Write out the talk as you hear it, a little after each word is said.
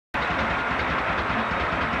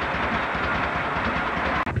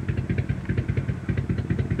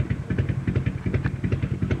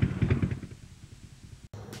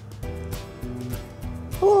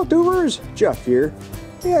tubers, Jeff here.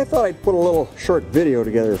 Yeah, I thought I'd put a little short video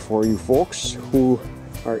together for you folks who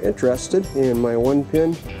are interested in my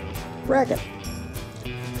 1-pin bracket.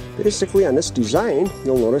 Basically on this design,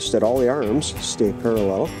 you'll notice that all the arms stay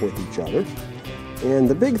parallel with each other. And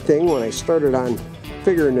the big thing when I started on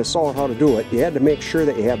figuring this out how to do it, you had to make sure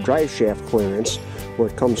that you have drive shaft clearance where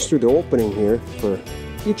it comes through the opening here for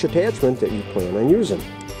each attachment that you plan on using.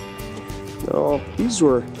 Now, these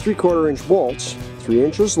were 3/4 inch bolts, 3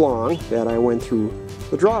 inches long, that I went through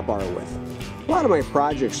the drawbar with. A lot of my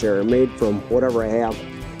projects here are made from whatever I have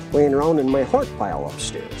laying around in my hort pile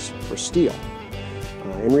upstairs for steel.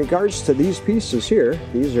 In regards to these pieces here,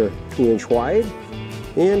 these are 2-inch wide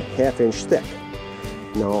and 1/2 inch thick.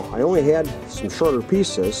 Now, I only had some shorter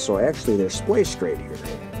pieces, so actually they're spliced right here.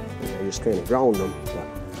 And I just kind of ground them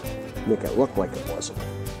to make it look like it wasn't.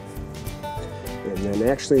 And then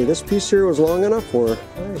actually this piece here was long enough where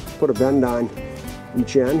I put a bend on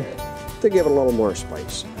each end to give it a little more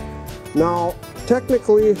spice. Now,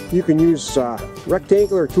 technically you can use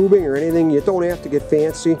rectangular tubing or anything. You don't have to get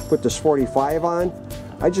fancy. Put this 45 on.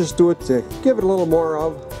 I just do it to give it a little more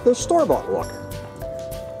of the store-bought look.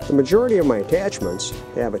 The majority of my attachments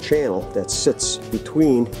have a channel that sits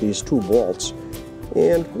between these two bolts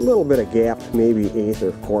and a little bit of gap, maybe 1/8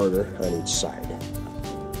 or 1/4 on each side.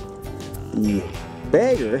 The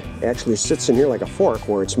bagger actually sits in here like a fork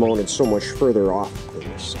where it's mounted so much further off than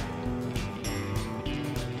this side.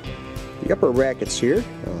 The upper brackets here,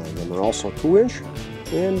 them are also 2-inch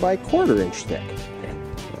and by 1/4 inch thick.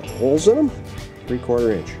 Holes in them,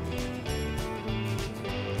 3/4 inch.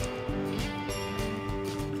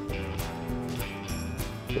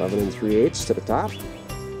 $11 3/8 to the top.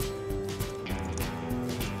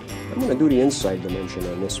 I'm going to do the inside dimension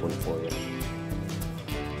on this one for you.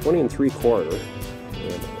 20 3/4,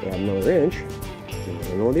 and add another inch, and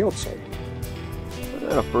I know the outside.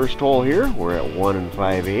 First hole here, we're at 1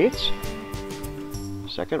 5/8.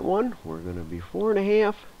 Second one, we're going to be 4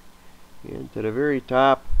 1/2, and to the very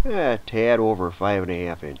top, a tad over 5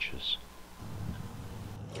 1/2 inches.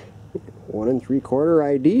 1 3/4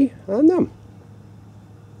 ID on them.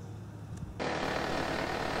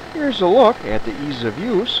 Here's a look at the ease of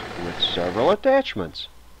use with several attachments.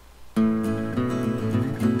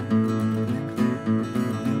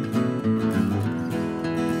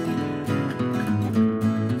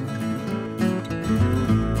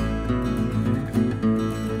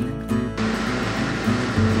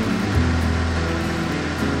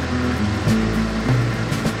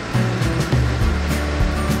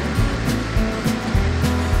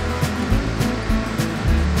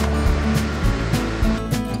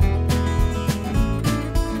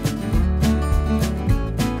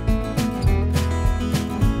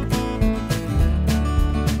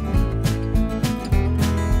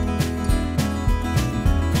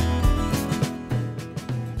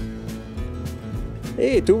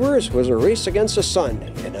 Hey tubers, it was a race against the sun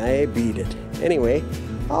and I beat it. Anyway,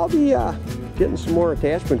 I'll be getting some more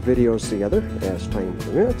attachment videos together as time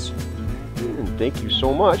permits. And thank you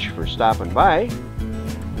so much for stopping by.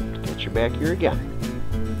 Hope to catch you back here again.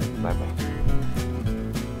 Bye bye.